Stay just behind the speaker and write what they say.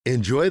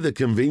Enjoy the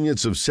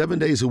convenience of 7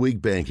 days a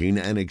week banking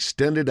and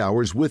extended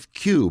hours with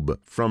Cube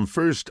from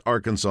First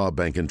Arkansas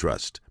Bank and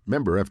Trust.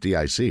 Member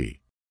FDIC.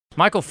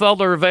 Michael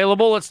Felder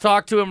available. Let's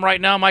talk to him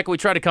right now. Michael, we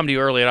tried to come to you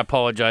early, and I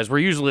apologize. We're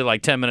usually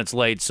like 10 minutes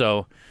late,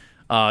 so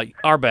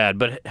our bad.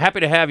 But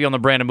happy to have you on the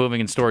Brandon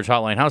Moving and Storage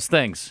Hotline. How's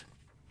things?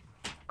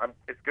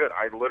 It's good.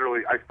 I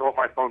still have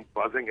my phone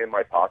buzzing in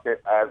my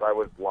pocket as I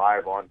was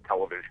live on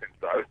television.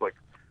 So I was like,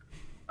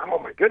 oh,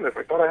 my goodness,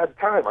 I thought I had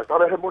time. I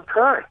thought I had more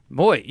time.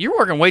 Boy, you're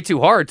working way too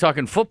hard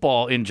talking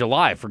football in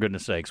July, for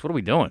goodness sakes. What are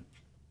we doing?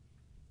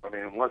 I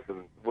mean,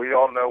 listen, we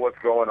all know what's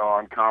going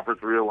on.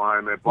 Conference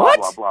realignment, blah, What?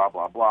 blah, blah,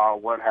 blah, blah.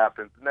 What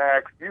happens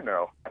next, you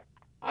know.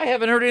 I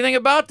haven't heard anything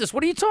about this.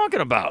 What are you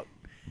talking about?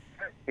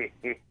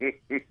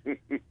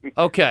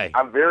 Okay.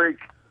 I'm very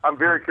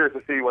curious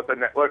to see what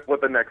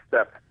the next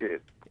step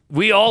is.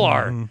 We all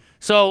are.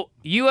 So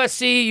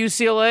USC,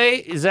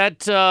 UCLA, is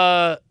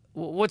that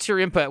what's your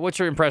impact? What's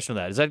your impression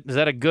of that? Is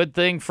that a good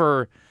thing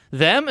for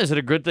them? Is it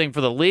a good thing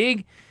for the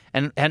league?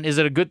 And is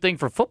it a good thing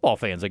for football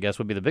fans, I guess,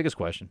 would be the biggest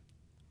question.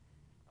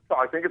 So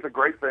I think it's a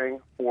great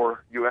thing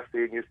for USC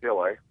and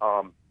UCLA.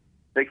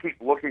 They keep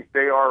looking.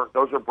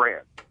 Those are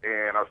brands.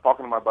 And I was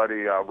talking to my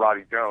buddy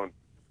Roddy Jones,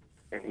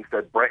 and he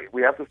said,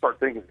 we have to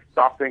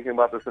stop thinking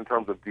about this in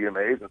terms of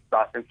DMAs and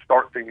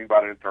start thinking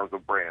about it in terms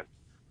of brands.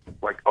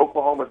 Like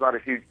Oklahoma is not a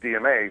huge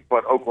DMA,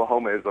 but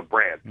Oklahoma is a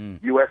brand.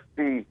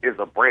 USC is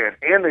a brand,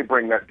 and they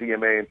bring that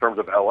DMA in terms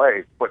of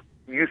LA. But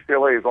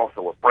UCLA is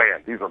also a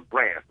brand. These are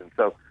brands, and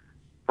so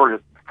for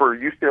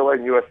UCLA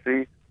and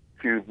USC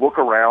to look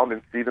around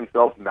and see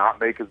themselves not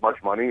make as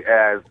much money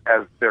as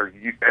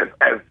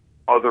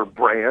other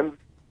brands,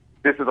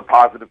 this is a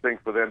positive thing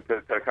for them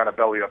to kind of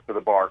belly up to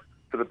the bar.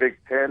 For the Big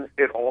Ten,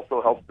 it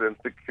also helps them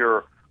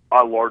secure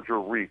a larger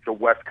reach, a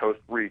West Coast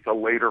reach, a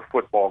later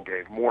football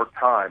game, more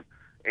time,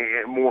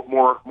 and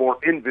more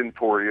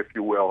inventory, if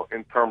you will,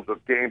 in terms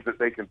of games that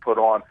they can put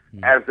on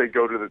as they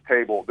go to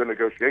the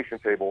negotiation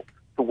table,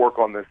 to work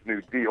on this new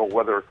deal,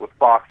 whether it's with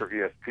Fox or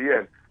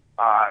ESPN.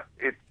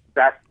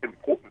 That's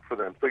important for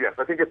them. So yes,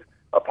 I think it's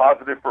a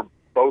positive for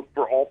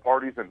all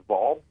parties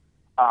involved.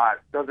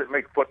 Does it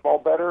make football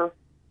better?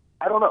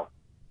 I don't know,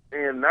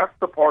 and that's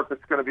the part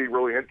that's going to be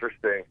really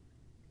interesting.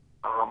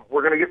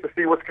 We're going to get to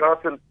see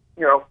Wisconsin,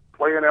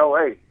 play in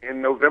LA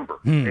in November,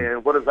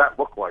 and what does that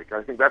look like?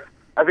 I think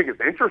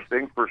it's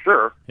interesting for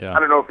sure. Yeah. I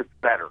don't know if it's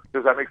better.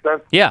 Does that make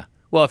sense? Yeah.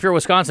 Well, if you're a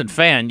Wisconsin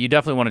fan, you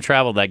definitely want to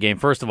travel to that game,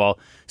 first of all.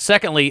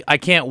 Secondly, I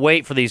can't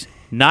wait for these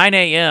 9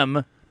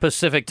 a.m.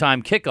 Pacific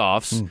time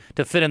kickoffs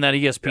to fit in that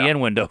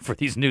ESPN window for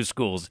these new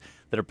schools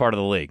that are part of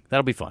the league.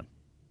 That'll be fun.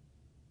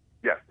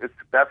 Yes,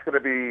 that's going to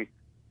be,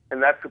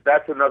 and that's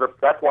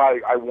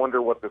why I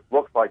wonder what this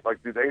looks like.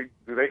 Like, do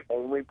they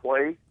only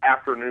play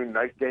afternoon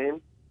night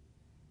games?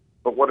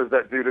 But what does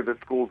that do to the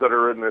schools that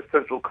are in the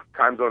Central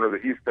time zone or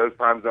the East Coast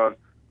time zone?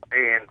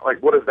 And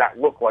what does that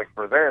look like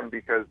for them?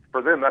 Because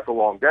for them, that's a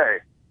long day.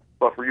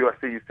 But for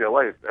USC,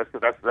 UCLA,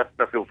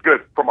 that feels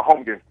good from a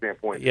home game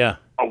standpoint. Yeah.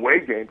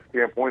 Away game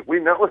standpoint, we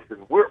know.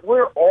 Listen,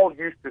 we're all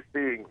used to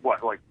seeing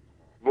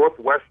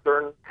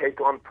Northwestern take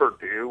on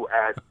Purdue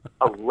at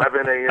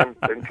 11 a.m.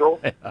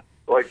 Central. Yeah.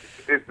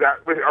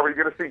 Are we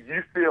going to see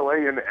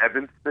UCLA in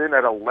Evanston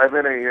at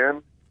 11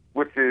 a.m.,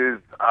 which is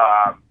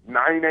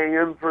 9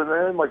 a.m. for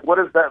them? What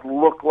does that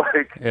look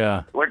like?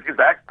 Yeah. Is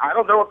that? I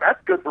don't know if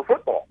that's good for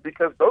football,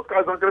 because those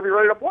guys aren't going to be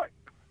ready to play.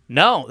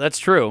 No, that's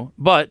true.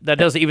 But that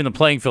does even the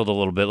playing field a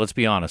little bit, let's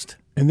be honest.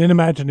 And then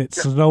imagine it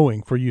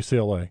snowing for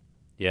UCLA.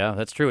 Yeah,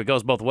 that's true. It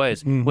goes both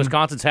ways.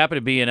 Wisconsin's happy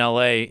to be in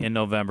L.A. in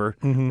November,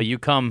 but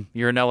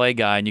you're an L.A.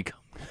 guy, and you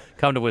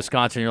come to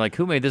Wisconsin, and you're like,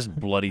 who made this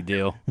bloody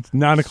deal? It's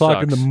 9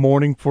 o'clock in the Sucks.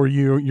 morning for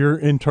your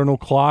internal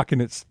clock,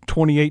 and it's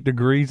 28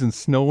 degrees and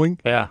snowing.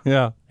 Yeah.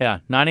 9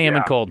 a.m.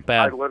 and cold.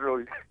 Bad. I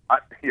literally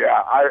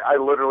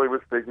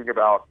was thinking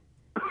about,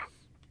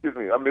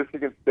 a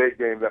Michigan State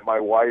game that my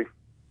wife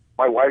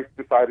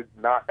decided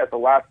not, at the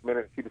last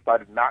minute, she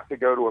decided not to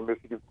go to a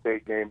Michigan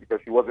State game because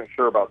she wasn't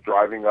sure about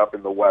driving up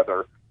in the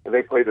weather. And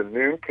they played a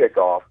noon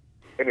kickoff,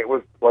 and it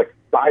was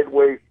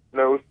sideways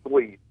snow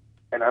sleet.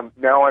 And I'm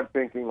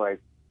thinking,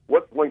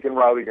 what's Lincoln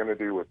Riley going to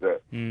do with this?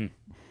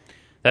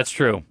 That's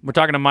true. We're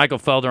talking to Michael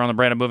Felder on the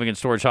Brandon Moving and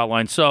Storage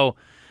Hotline. So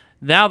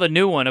now the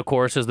new one, of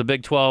course, is the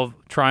Big 12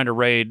 trying to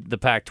raid the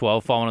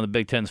Pac-12, following in the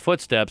Big 10's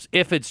footsteps.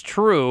 If it's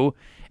true,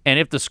 and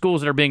if the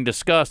schools that are being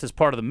discussed as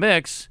part of the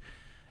mix,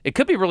 it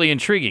could be really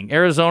intriguing.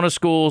 Arizona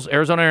schools,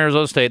 Arizona and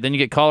Arizona State, then you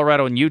get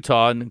Colorado and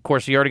Utah, and, of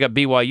course, you already got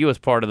BYU as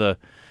part of the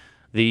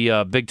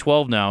Big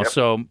 12 now. Yep.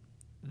 So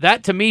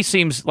that, to me,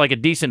 seems like a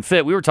decent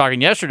fit. We were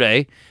talking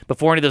yesterday,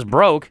 before any of this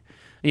broke,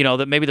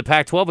 that maybe the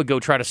Pac-12 would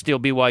go try to steal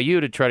BYU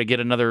to try to get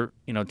another,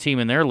 team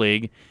in their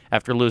league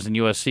after losing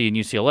USC and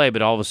UCLA,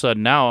 but all of a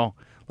sudden now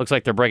looks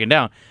like they're breaking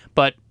down.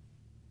 But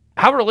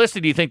how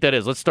realistic do you think that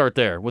is? Let's start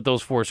there with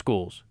those four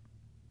schools.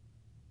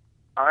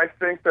 I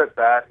think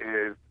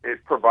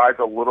it provides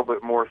a little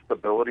bit more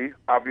stability,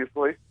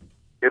 obviously.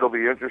 It'll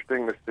be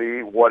interesting to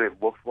see what it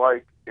looks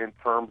like in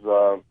terms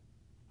of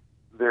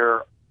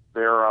their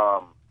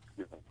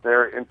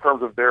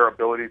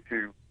ability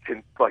to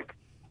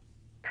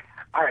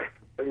I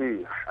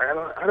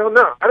don't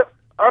know.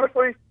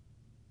 Honestly,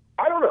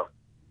 I don't know.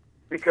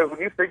 Because when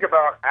you think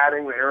about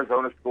adding the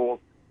Arizona schools,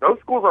 those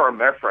schools are a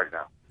mess right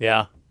now.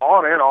 Yeah.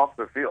 On and off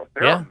the field.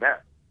 They're Yeah. a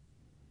mess.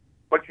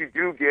 But you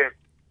do get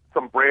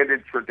some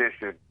branded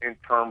tradition in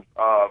terms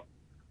of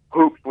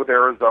hoops with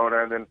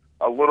Arizona, and then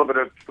a little bit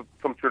of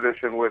some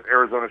tradition with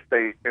Arizona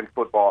State in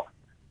football.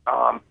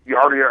 You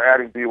already are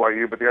adding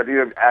BYU, but the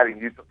idea of adding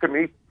Utah, to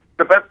me,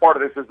 the best part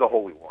of this is the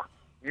holy war,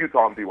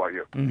 Utah and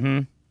BYU. Mm-hmm.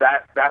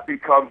 That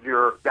becomes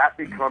your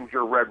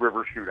Red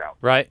River shootout.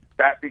 Right.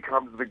 That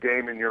becomes the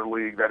game in your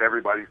league that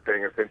everybody's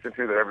paying attention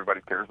to, that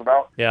everybody cares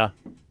about. Yeah.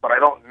 But I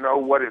don't know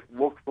what it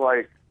looks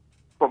like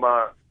from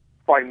a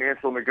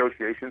financial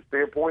negotiation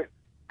standpoint.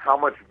 How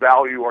much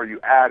value are you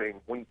adding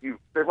when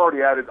they've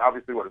already added,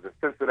 obviously, what is it,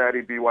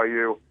 Cincinnati,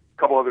 BYU, a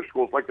couple other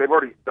schools. Like, they've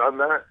already done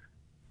that.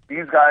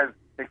 These guys,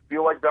 they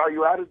feel like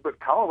value added, but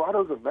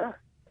Colorado's a mess.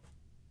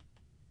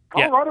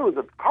 Colorado is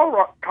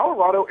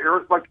Colorado,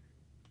 like,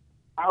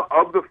 out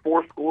of the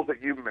four schools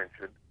that you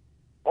mentioned,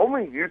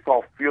 only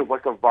Utah feels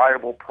like a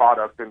viable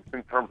product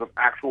in terms of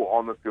actual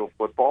on-the-field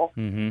football.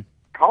 Mm-hmm.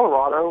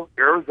 Colorado,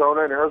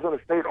 Arizona, and Arizona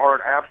State are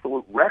an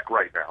absolute wreck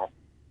right now.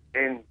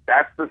 And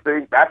that's the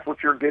thing. That's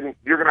what you're going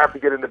to have to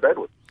get into bed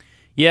with.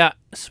 Yeah,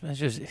 it's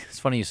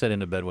funny you said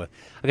into bed with.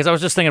 Because I was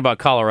just thinking about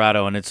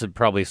Colorado, and it's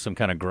probably some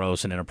kind of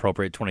gross and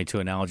inappropriate 22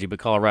 analogy, but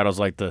Colorado's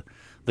like the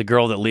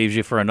girl that leaves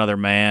you for another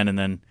man and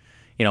then,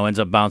 ends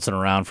up bouncing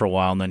around for a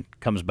while and then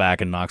comes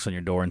back and knocks on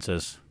your door and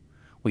says,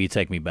 will you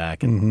take me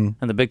back? And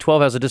the Big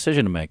 12 has a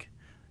decision to make.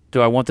 Do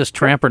I want this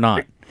tramp or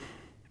not?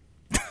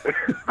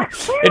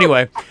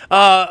 Anyway,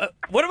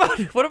 what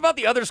about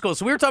the other schools?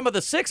 So we were talking about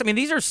the 6. I mean,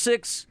 these are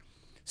 6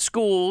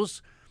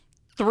 schools,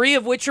 3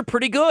 of which are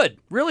pretty good,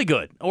 really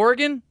good.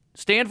 Oregon,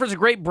 Stanford's a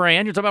great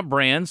brand. You're talking about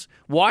brands.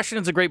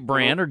 Washington's a great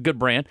brand or good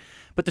brand.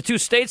 But the 2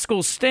 state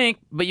schools stink,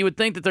 but you would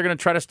think that they're going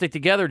to try to stick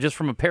together just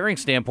from a pairing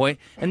standpoint.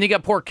 And then you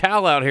got poor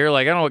Cal out here.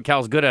 Like, I don't know what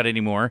Cal's good at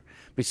anymore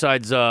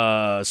besides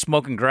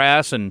smoking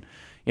grass and,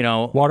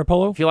 water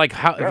polo. If you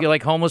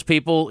like homeless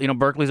people,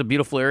 Berkeley's a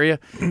beautiful area.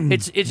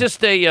 It's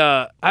just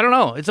I don't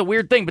know. It's a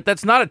weird thing, but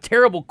that's not a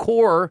terrible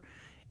core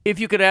if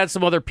you could add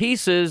some other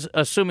pieces,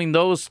 assuming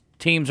those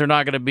teams are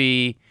not going to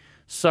be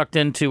sucked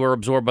into or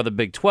absorbed by the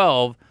Big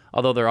 12,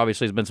 although there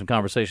obviously has been some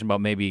conversation about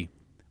maybe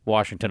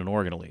Washington and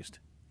Oregon at least.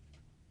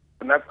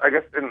 And that's, I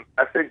guess, and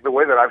I think the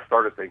way that I've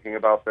started thinking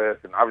about this,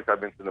 and obviously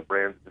I've mentioned the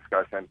brands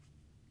discussion,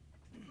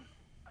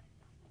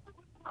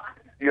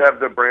 you have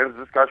the brands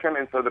discussion,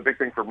 and so the big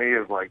thing for me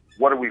is, like,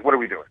 what are we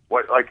doing?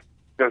 What, like,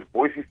 does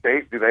Boise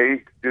State, do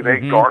they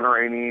garner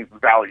any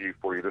value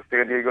for you? Does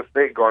San Diego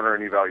State garner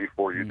any value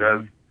for you?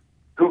 Does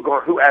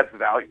who adds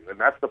value? And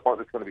that's the part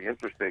that's going to be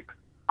interesting.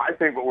 I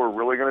think what we're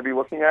really going to be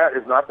looking at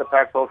is not the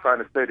Pac-12 trying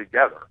to stay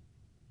together.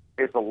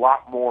 It's a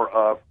lot more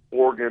of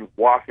Oregon,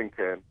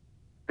 Washington,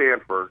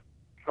 Stanford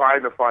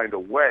trying to find a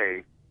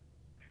way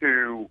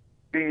to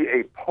be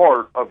a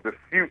part of the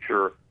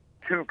future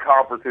 2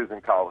 conferences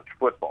in college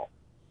football.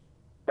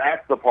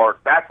 That's the part.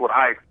 That's what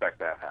I expect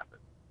to happen,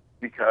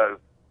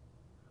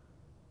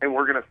 and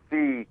we're going to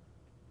see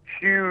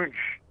huge.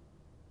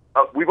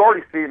 We've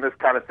already seen this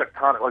kind of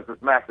tectonic, like this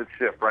massive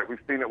shift, right?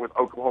 We've seen it with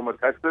Oklahoma,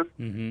 Texas.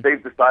 Mm-hmm.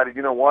 They've decided,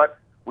 you know what?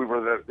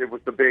 It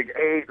was the Big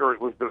 8, or it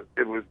was the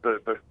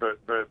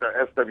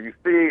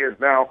SWC, and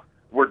now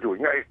we're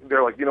doing it.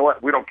 They're like, you know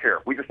what? We don't care.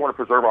 We just want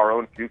to preserve our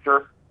own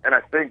future, and I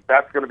think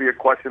that's going to be a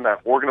question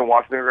that Oregon and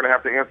Washington are going to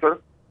have to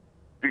answer.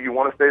 Do you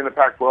want to stay in the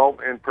Pac-12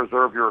 and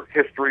preserve your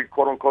history,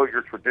 quote-unquote,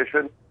 your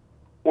tradition,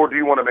 or do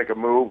you want to make a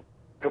move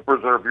to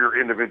preserve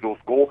your individual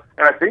school?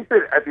 And I think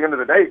that at the end of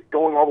the day,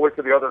 going all the way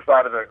to the other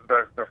side of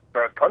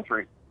the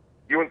country,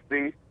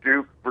 UNC,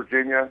 Duke,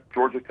 Virginia,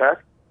 Georgia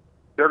Tech,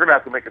 they're going to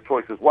have to make a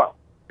choice as well,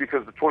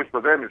 because the choice for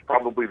them is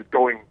probably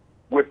going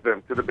with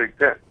them to the Big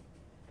Ten.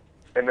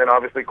 And then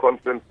obviously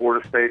Clemson,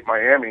 Florida State,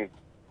 Miami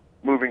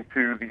moving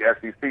to the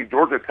SEC.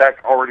 Georgia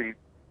Tech already.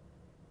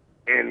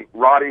 And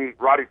Roddy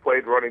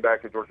played running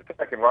back at Georgia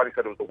Tech, and Roddy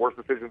said it was the worst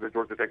decision that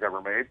Georgia Tech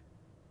ever made.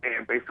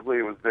 And basically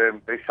it was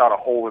them, they shot a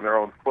hole in their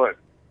own foot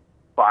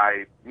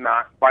by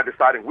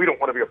deciding we don't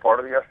want to be a part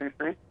of the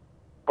SEC.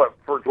 But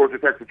for Georgia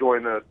Tech to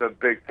join the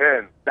Big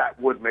Ten, that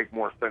would make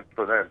more sense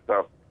for them.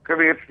 So it's going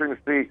to be interesting to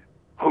see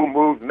who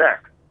moves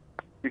next,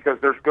 because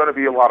there's going to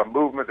be a lot of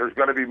movement. There's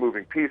going to be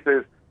moving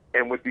pieces.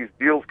 And with these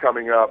deals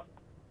coming up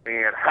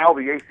and how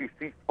the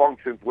ACC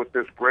functions with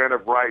this grant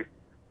of rights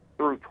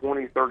through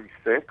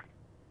 2036,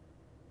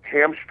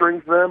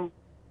 hamstrings them,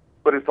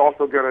 but it's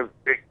also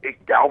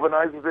it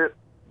galvanizes it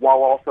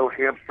while also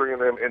hamstringing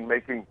them and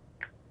making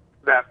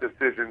that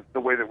decision the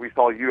way that we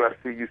saw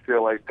USC,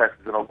 UCLA,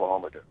 Texas, and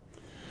Oklahoma do.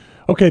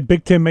 Okay,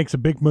 Big Ten makes a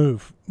big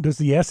move. Does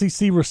the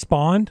SEC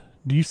respond?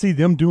 Do you see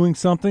them doing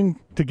something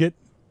to get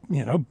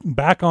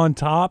back on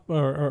top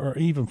or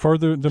even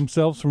further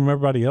themselves from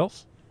everybody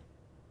else?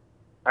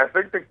 I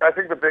think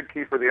the big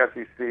key for the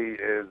SEC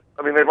is,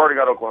 they've already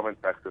got Oklahoma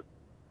and Texas.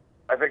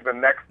 I think the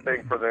next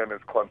thing for them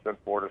is Clemson,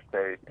 Florida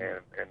State, and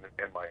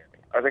Miami.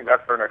 I think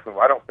that's their next move.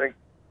 I don't think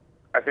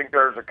I think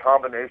there's a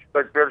combination.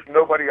 Like, there's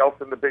nobody else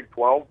in the Big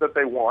 12 that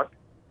they want.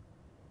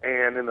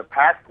 And in the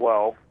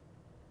Pac-12,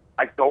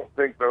 I don't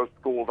think those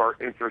schools are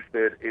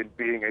interested in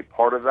being a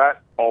part of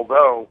that,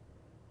 although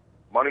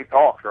money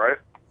talks, right?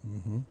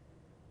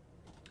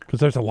 Because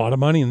there's a lot of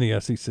money in the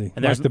SEC,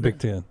 And like the Big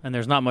Ten. And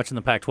there's not much in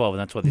the Pac-12, and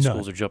that's why these None.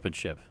 schools are jumping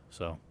ship.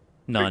 So,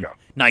 none. Bingo.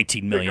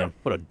 19 million.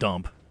 What a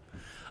dump.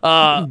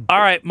 All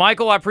right,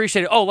 Michael, I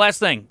appreciate it. Oh, last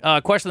thing.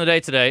 Question of the day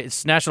today.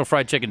 It's National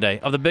Fried Chicken Day.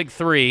 Of the big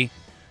three,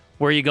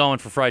 where are you going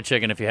for fried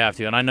chicken if you have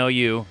to? And I know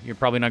you're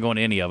probably not going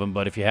to any of them,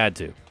 but if you had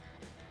to.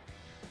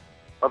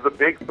 Of the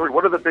big three,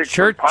 what are the big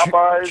three?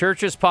 Popeyes?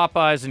 Churches,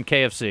 Popeyes, and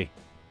KFC.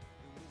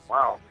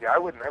 Wow. See, I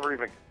would never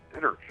even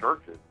consider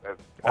churches as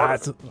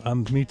part of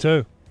it. Me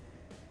too.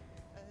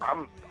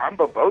 I'm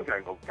the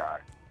Bojangles guy.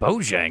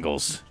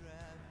 Bojangles.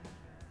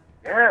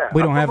 Yeah.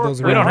 We don't have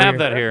those. We don't around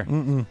have here. that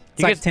here.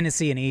 It's like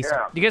Tennessee and East.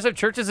 Yeah. Do you guys have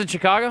churches in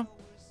Chicago?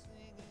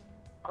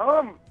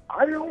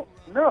 I don't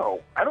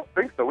know. I don't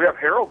think so. We have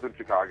Harold's in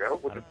Chicago,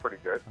 which is pretty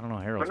good. I don't know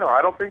Harold's. But no,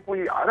 I don't think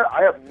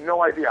I have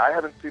no idea. I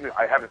haven't seen it.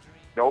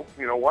 Nope.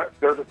 You know what?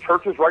 There's a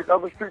churches right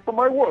down the street from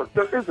my work.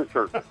 There is a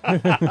church. I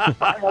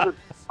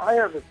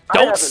haven't.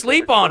 Don't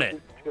sleep on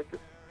it.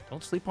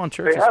 Don't sleep on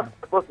churches.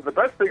 Listen, the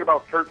best thing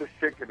about Church's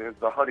chicken is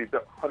the honey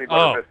butter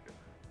biscuit.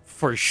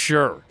 For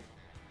sure.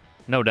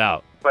 No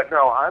doubt. But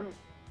no, I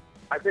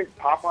think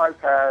Popeyes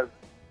has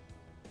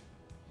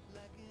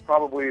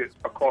probably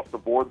across the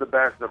board the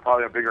best. They're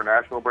probably a bigger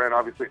national brand.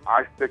 Obviously,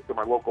 I stick to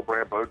my local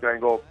brand,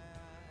 Bojangles.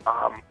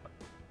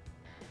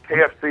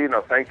 KFC,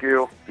 no thank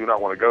you. Do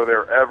not want to go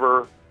there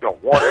ever.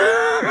 Don't want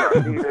it. Do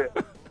not need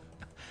it.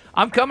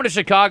 I'm coming to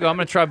Chicago. I'm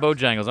going to try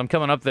Bojangles. I'm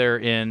coming up there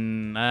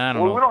in, I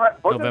don't know, We don't have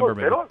November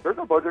maybe. There's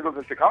no Bojangles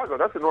in Chicago.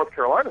 That's a North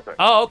Carolina thing.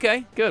 Oh,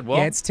 okay. Good. Well,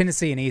 Yeah, it's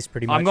Tennessee and East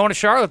pretty much. I'm going to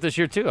Charlotte this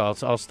year, too.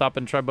 I'll stop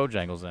and try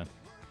Bojangles then.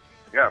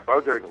 Yeah,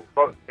 Bojangles.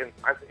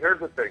 Here's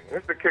the thing.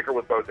 Here's the kicker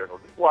with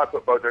Bojangles. This is why I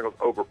put Bojangles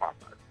over Popeyes.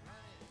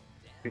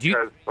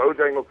 Because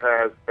Bojangles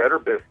has better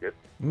biscuits,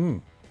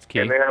 It's key.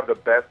 and they have the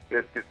best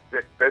biscuit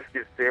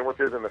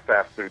sandwiches in the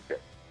fast food game.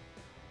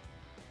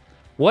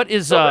 What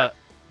is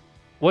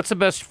what's the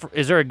best?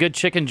 Is there a good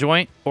chicken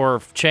joint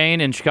or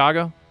chain in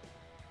Chicago?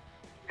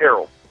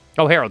 Harold.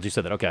 Oh, Harold, you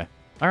said that. Okay.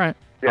 All right.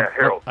 Yeah,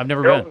 Harold. I've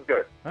never Harold's been. is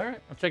good. All right.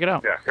 I'll check it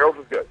out. Yeah, Harold's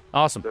is good.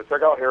 Awesome. So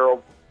check out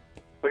Harold.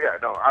 But yeah,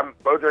 no,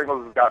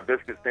 Bojangles has got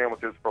biscuit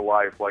sandwiches for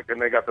life. Like,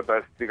 and they got the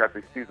best. They got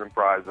these seasoned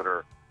fries that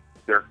are,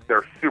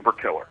 they're super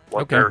killer.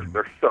 Like, Okay.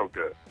 they're so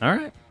good. All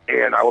right.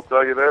 And I will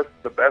tell you this: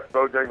 the best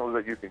Bojangles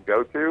that you can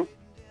go to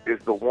is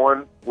the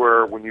one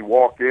where when you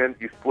walk in,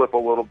 you slip a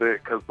little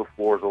bit because the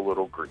floor is a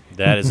little greasy.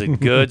 That is a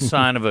good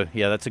sign of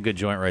that's a good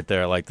joint right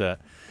there. I like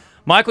that.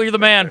 Michael, you're the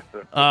man.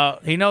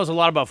 He knows a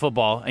lot about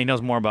football. He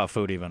knows more about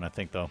food even, I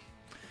think, though.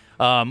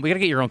 We got to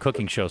get your own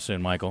cooking show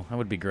soon, Michael. That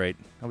would be great.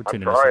 I would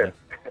tune in.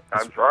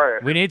 I'm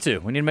trying. We need to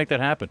make that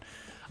happen.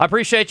 I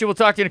appreciate you. We'll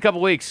talk to you in a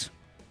couple weeks.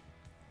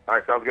 All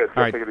right, sounds good.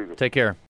 All right. Take it easy. Take care.